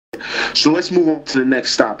So let's move on to the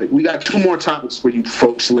next topic. We got 2 more topics for you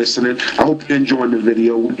folks listening. I hope you're enjoying the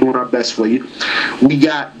video. We're doing our best for you. We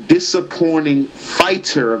got disappointing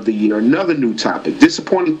fighter of the year, another new topic.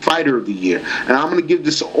 Disappointing fighter of the year. And I'm going to give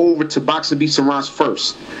this over to Boxer B. Sarans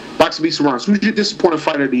first. Boxer B. Sarans, who's your disappointing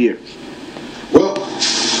fighter of the year? Well,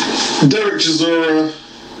 Derek Chisora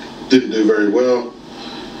didn't do very well.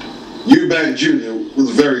 Eubank Jr. was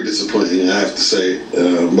very disappointing, I have to say.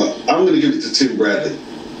 But I'm going to give it to Tim Bradley.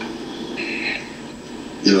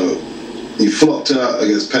 You know, he flopped out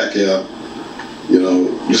against Pacquiao. You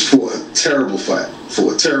know, just fought a terrible fight.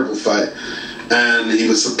 And he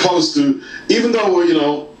was supposed to, even though, you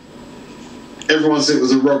know, everyone said it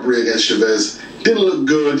was a robbery against Chavez, didn't look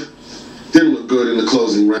good. Didn't look good in the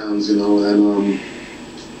closing rounds, you know, and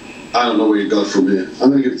I don't know where you go from here. I'm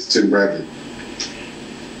going to give it to Tim Bradley.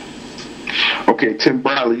 Okay, Tim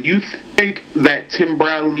Bradley. You think that Tim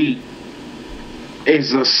Bradley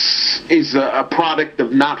is a product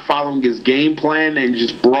of not following his game plan and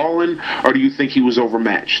just brawling, or do you think he was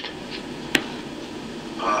overmatched?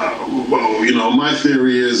 Well, you know, my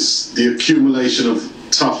theory is the accumulation of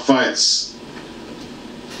tough fights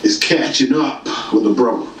is catching up with the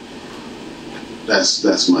brother.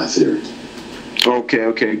 That's my theory.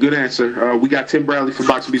 Okay, good answer. We got Tim Bradley for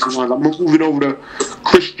Boxing Beats and Wines. I'm going to move it over to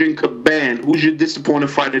Christian Caban. Who's your disappointing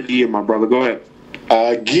fighter of the year, my brother? Go ahead.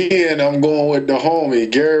 Again, I'm going with the homie,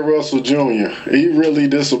 Gary Russell Jr. He really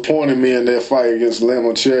disappointed me in that fight against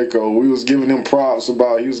Lomachenko. We was giving him props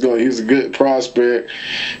about he's a good prospect.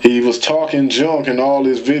 He was talking junk in all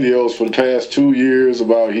his videos for the past 2 years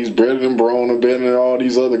about he's better than Broner, better than all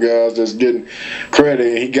these other guys that's getting credit.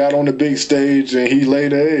 And he got on the big stage and he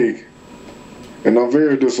laid an egg. And I'm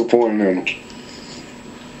very disappointed in him.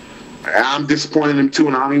 I'm disappointed in him too,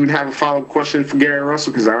 and I don't even have a follow-up question for Gary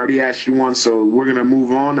Russell because I already asked you one, so we're going to move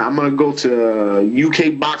on. I'm going to go to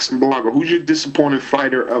UK Boxing Blogger. Who's your disappointing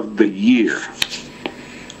fighter of the year?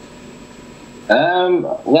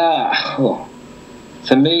 Well,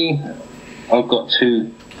 for me, I've got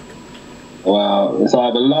 2. Well, it's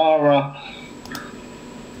either Lara.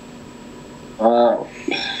 No,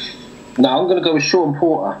 I'm going to go with Sean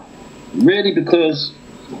Porter. Really, because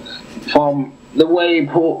from the way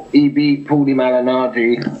he beat Paulie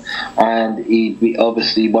Malignaggi, and he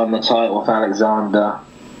obviously won the title with Alexander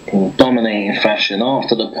in dominating fashion.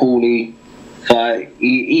 After the Paulie fight,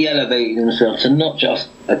 he elevated himself to not just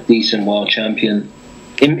a decent world champion,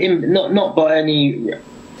 not by any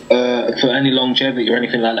for any longevity or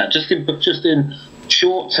anything like that. Just in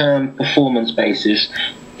short-term performance basis.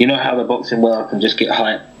 You know how the boxing world can just get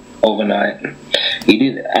hyped overnight. He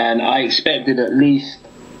did, and I expected at least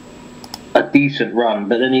a decent run,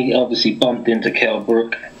 but then he obviously bumped into Kell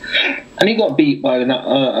Brook, and he got beat by an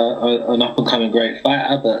up-and-coming great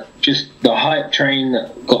fighter. But just the hype train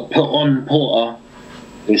that got put on Porter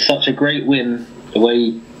was such a great win. The way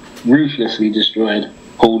he ruthlessly destroyed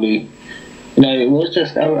Paulie, you know, it was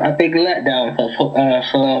just a big letdown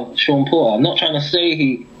for Sean Porter. I'm not trying to say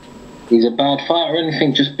he's a bad fighter or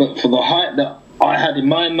anything, but for the hype that I had in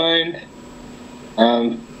my mind,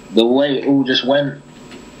 the way it all just went,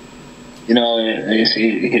 you know,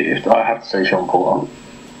 I have to say Sean Porter.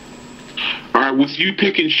 All right, with you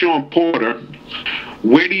picking Sean Porter,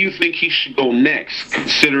 where do you think he should go next,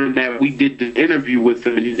 considering that we did the interview with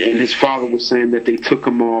him and his father was saying that they took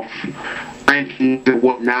him off rankings and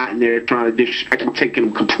whatnot, and they're trying to disrespect him, taking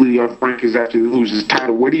him completely off rankings after he loses his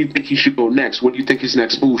title? Where do you think he should go next? What do you think his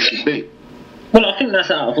next move should be? Well, I think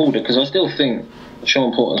that's out of order, because I still think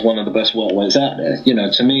Sean Porter is one of the best welterweights out there. You know,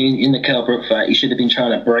 to me, in the Kell Brook fight, he should have been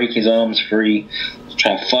trying to break his arms free,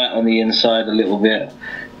 try to fight on the inside a little bit.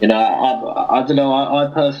 You know, I don't know. I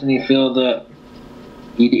personally feel that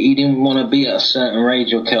he didn't want to be at a certain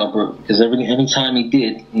range of Kell Brook, because any time he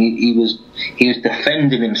did, he was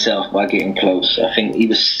defending himself by getting close. I think he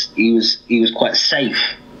was quite safe,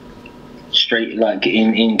 straight like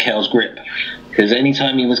in Kell's grip. Because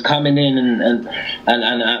anytime he was coming in and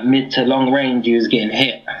at mid to long range, he was getting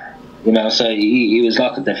hit. You know, so he was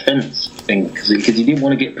like a defense thing, because he didn't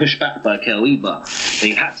want to get pushed back by Kell either. So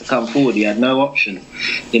he had to come forward. He had no option.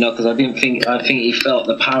 You know, because I think he felt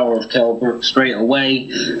the power of Kell Brook straight away,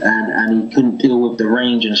 and he couldn't deal with the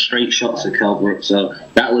range and straight shots of Kell Brook. So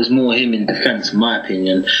that was more him in defense, in my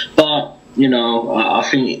opinion. But you know, I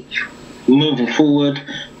think moving forward,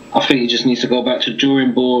 I think he just needs to go back to the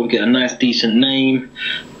drawing board, get a nice, decent name,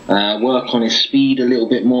 work on his speed a little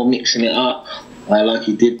bit more, mixing it up, like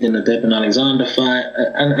he did in the Devin Alexander fight,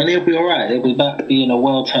 and he'll be all right. He'll be back being a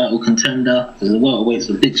world title contender, because the welterweight's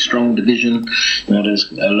a big, strong division. You know,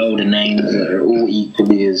 there's a load of names that are all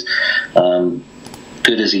equally as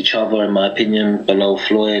good as each other, in my opinion, below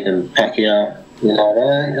Floyd and Pacquiao. You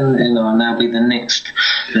know, and now be the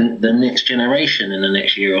next generation in the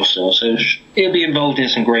next year or so. So he'll be involved in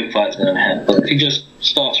some great fights going ahead. But if he just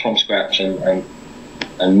starts from scratch and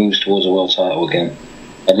moves towards a world title again,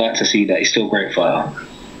 I'd like to see that. He's still a great fighter.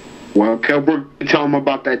 Well, Kelberg tell him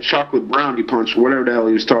about that chocolate brownie punch, whatever the hell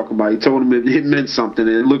he was talking about. He told him it meant something,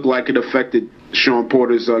 and it looked like it affected Sean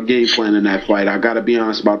Porter's game plan in that fight. I got to be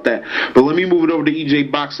honest about that. But let me move it over to EJ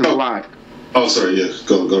Boxing Live. Oh, sorry. Yeah,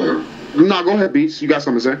 go ahead. No, go ahead, Beats. You got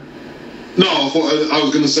something to say? No, I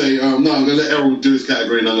was gonna say I'm gonna let Errol do his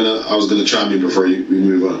category, and I was gonna chime in before we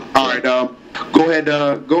move on. All right, go ahead,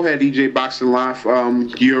 EJ Boxing Live.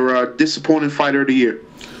 Your disappointing fighter of the year.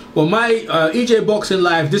 Well, my EJ Boxing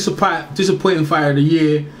Live disappointing fighter of the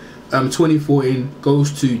year, 2014,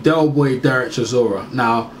 goes to Del Boy Derek Chisora.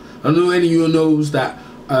 Now, I don't know any of you knows that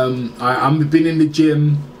I've been in the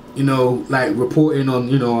gym, you know, like reporting on,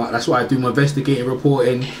 you know, that's why I do my investigative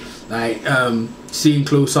reporting, like seeing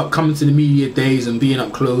close up, coming to the media days and being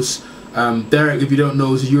up close. Derek, if you don't know,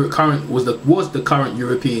 was the current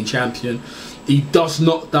European champion. He just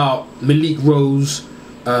knocked out Malik Rose.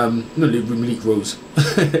 Malik Rose.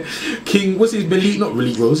 King, what's his Malik? Not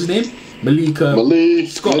Malik Rose. His name? Malik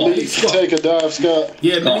Scott. Malik Scott. Take a dive, Scott.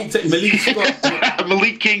 Yeah, Malik Scott.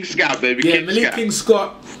 Malik King Scott, baby. Yeah, Malik King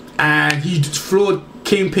Scott, and he floored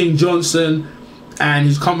Kingpin Johnson, and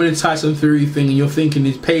he's coming in Tyson Fury thing, and you're thinking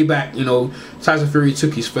his payback. You know, Tyson Fury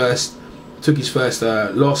took his first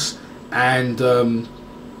loss, and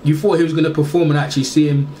you thought he was going to perform, and actually see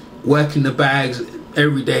him working the bags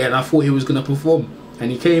every day, and I thought he was going to perform. And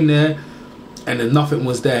he came there, and then nothing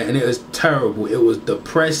was there, and it was terrible. It was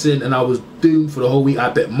depressing, and I was doomed for the whole week. I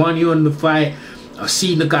bet money on the fight. I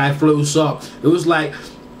seen the guy close up. It was like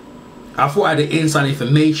I thought I had the inside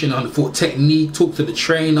information on the fought technique. Talked to the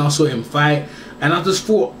trainer, saw him fight, and I just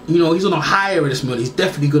thought, you know, he's on a higher this month. He's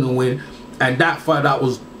definitely gonna win. And that fight, that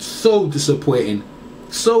was so disappointing.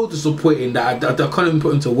 So disappointing that I couldn't even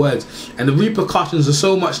put into words. And the repercussions are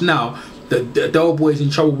so much now. The old boy is in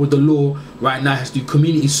trouble with the law right now. Has to do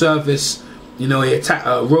community service. You know, he attacked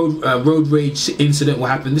a road rage incident.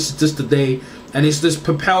 What happened? This is just the day, and it's just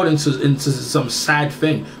propelled into some sad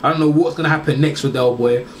thing. I don't know what's gonna happen next with the old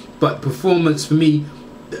boy, but performance for me,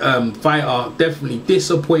 fighter, definitely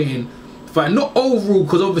disappointing. Fight, not overall,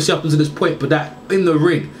 because obviously up until this point, but that in the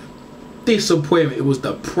ring, disappointment. It was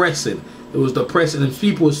depressing. It was depressing, and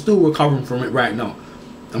people are still recovering from it right now.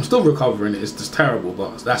 I'm still recovering. It's just terrible,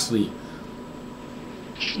 but that's the.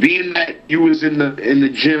 Being that you was in the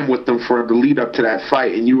gym with them for the lead up to that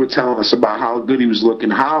fight, and you were telling us about how good he was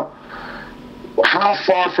looking, how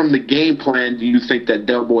far from the game plan do you think that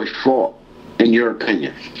Del Boy fought, in your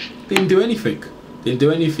opinion? Didn't do anything. He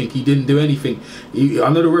didn't do anything. I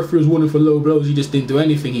know the referee was warning for low blows. He just didn't do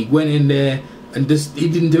anything. He went in there and he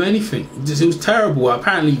didn't do anything. It was terrible.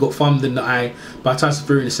 Apparently he got thumbed in the eye by Tyson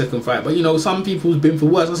Fury in the second fight. But you know, some people's been for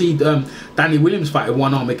worse. I see Danny Williams fight with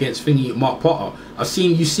one arm against Mark Potter.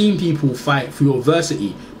 You've seen people fight through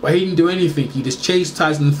adversity, but he didn't do anything. He just chased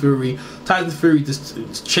Tyson Fury. Tyson Fury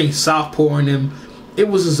just chased southpaw on him. It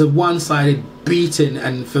was just a one-sided beating,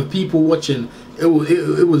 and for people watching, it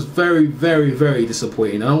was very, very, very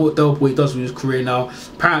disappointing. I don't know what Del Boy does with his career now.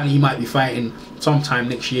 Apparently he might be fighting sometime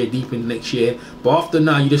next year, deep in next year. But after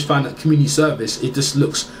now, you just find that community service, it just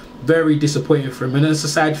looks very disappointing for him. And it's a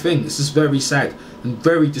sad thing. It's just very sad and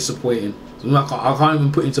very disappointing. I can't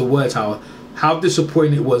even put into words how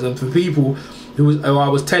disappointing it was. And for people I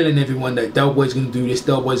was telling everyone that Del Boy's going to do this,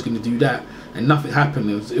 Del Boy's going to do that, and nothing happened.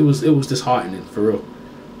 It was disheartening, for real.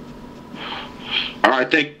 All right,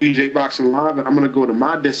 thank you, EJ Boxing Live, and I'm going to go to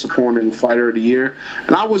my disappointing fighter of the year.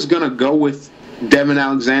 And I was going to go with Devin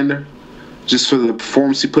Alexander, just for the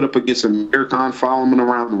performance he put up against Amir Khan, following him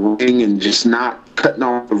around the ring and just not cutting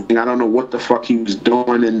off the ring. I don't know what the fuck he was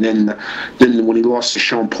doing. And then when he lost to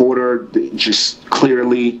Sean Porter, just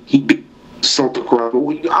clearly he beat Sultan Corral.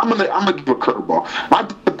 I'm gonna give a curveball. My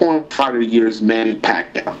disappointing fighter of the year is Manny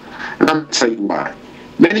Pacquiao, and I'm gonna tell you why.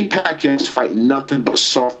 Manny Pacquiao is fighting nothing but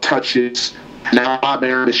soft touches. Now Bob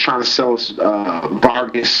Arum is trying to sell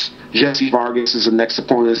Vargas. Jesse Vargas is the next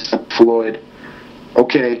opponent, Floyd.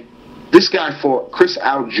 Okay, this guy fought Chris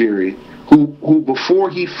Algieri, who before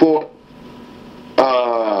he fought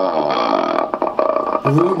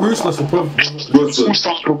Ruslan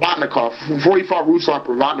Provodnikov, before he fought Ruslan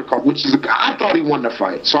Provodnikov, which is I thought he won the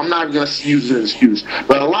fight, so I'm not going to use it as an excuse.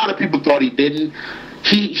 But a lot of people thought he didn't.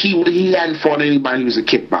 he hadn't fought anybody. He was a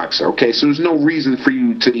kickboxer. Okay, so there's no reason for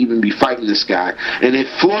you to even be fighting this guy. And if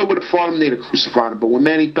Floyd would have fought him, they'd have crucified him. But when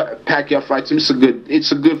Manny Pacquiao fights him,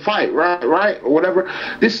 it's a good fight, right, or whatever.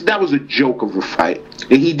 That was a joke of a fight,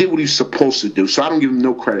 and he did what he was supposed to do. So I don't give him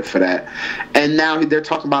no credit for that. And now they're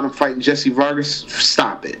talking about him fighting Jesse Vargas.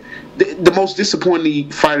 Stop it. The most disappointing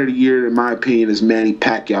fight of the year, in my opinion, is Manny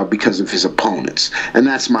Pacquiao because of his opponents, and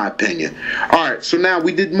that's my opinion. All right, so now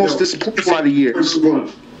we did most disappointing fight of the year.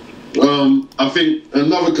 I think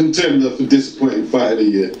another contender for disappointing fight of the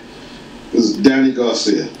year is Danny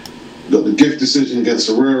Garcia. Got the gift decision against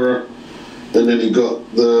Herrera, and then he got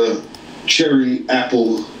the cherry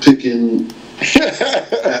apple picking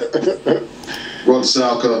Rod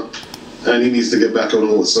Salka, and he needs to get back on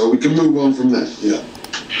order. So we can move on from that. Yeah.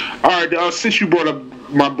 All right, since you brought up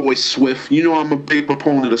my boy Swift, you know I'm a big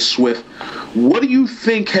proponent of Swift. What do you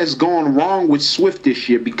think has gone wrong with Swift this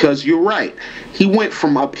year? Because you're right. He went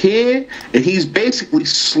from up here, and he's basically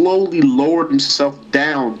slowly lowered himself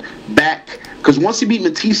down back. Because once he beat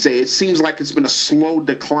Matisse, it seems like it's been a slow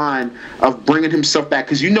decline of bringing himself back.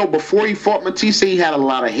 Because, you know, before he fought Matisse, he had a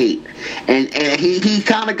lot of hate. And he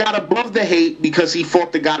kind of got above the hate because he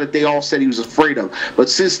fought the guy that they all said he was afraid of. But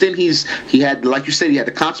since then, he had, like you said, he had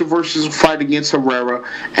the controversial fight against Herrera.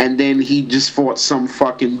 And then he just fought some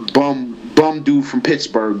fucking bum dude from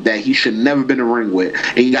Pittsburgh that he should never been in the ring with,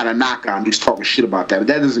 and he got a knockout, and he's talking shit about that. But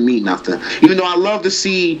that doesn't mean nothing. Even though I love to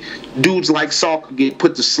see dudes like Salka get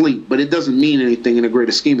put to sleep, but it doesn't mean anything in the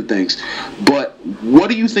greater scheme of things. But what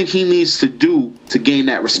do you think he needs to do to gain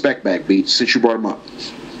that respect back, Beach, since you brought him up?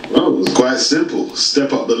 Well, it's quite simple.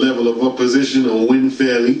 Step up the level of opposition and win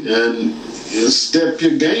fairly, and step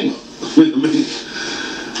your game up.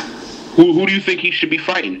 Who do you think he should be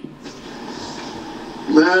fighting?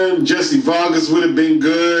 Man, Jesse Vargas would have been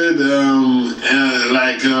good. And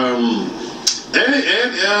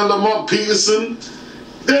Lamont Peterson.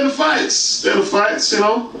 They're the fights, you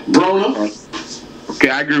know. Broner. Okay,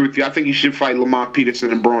 I agree with you. I think he should fight Lamont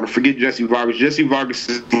Peterson and Broner. Forget Jesse Vargas. Jesse Vargas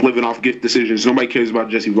is living off gift decisions. Nobody cares about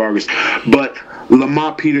Jesse Vargas. But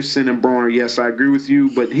Lamont Peterson and Broner, yes, I agree with you.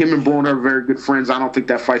 But him and Broner are very good friends. I don't think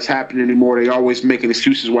that fight's happening anymore. They always making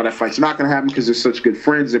excuses why that fight's not going to happen because they're such good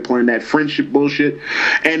friends. They're playing that friendship bullshit.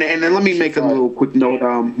 And then let me make a little quick note.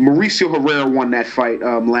 Mauricio Herrera won that fight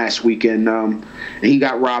last weekend. And he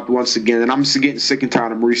got robbed once again. And I'm just getting sick and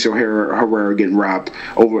tired of Mauricio Herrera getting robbed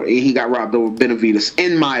over. He got robbed over Benavidez,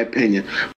 in my opinion.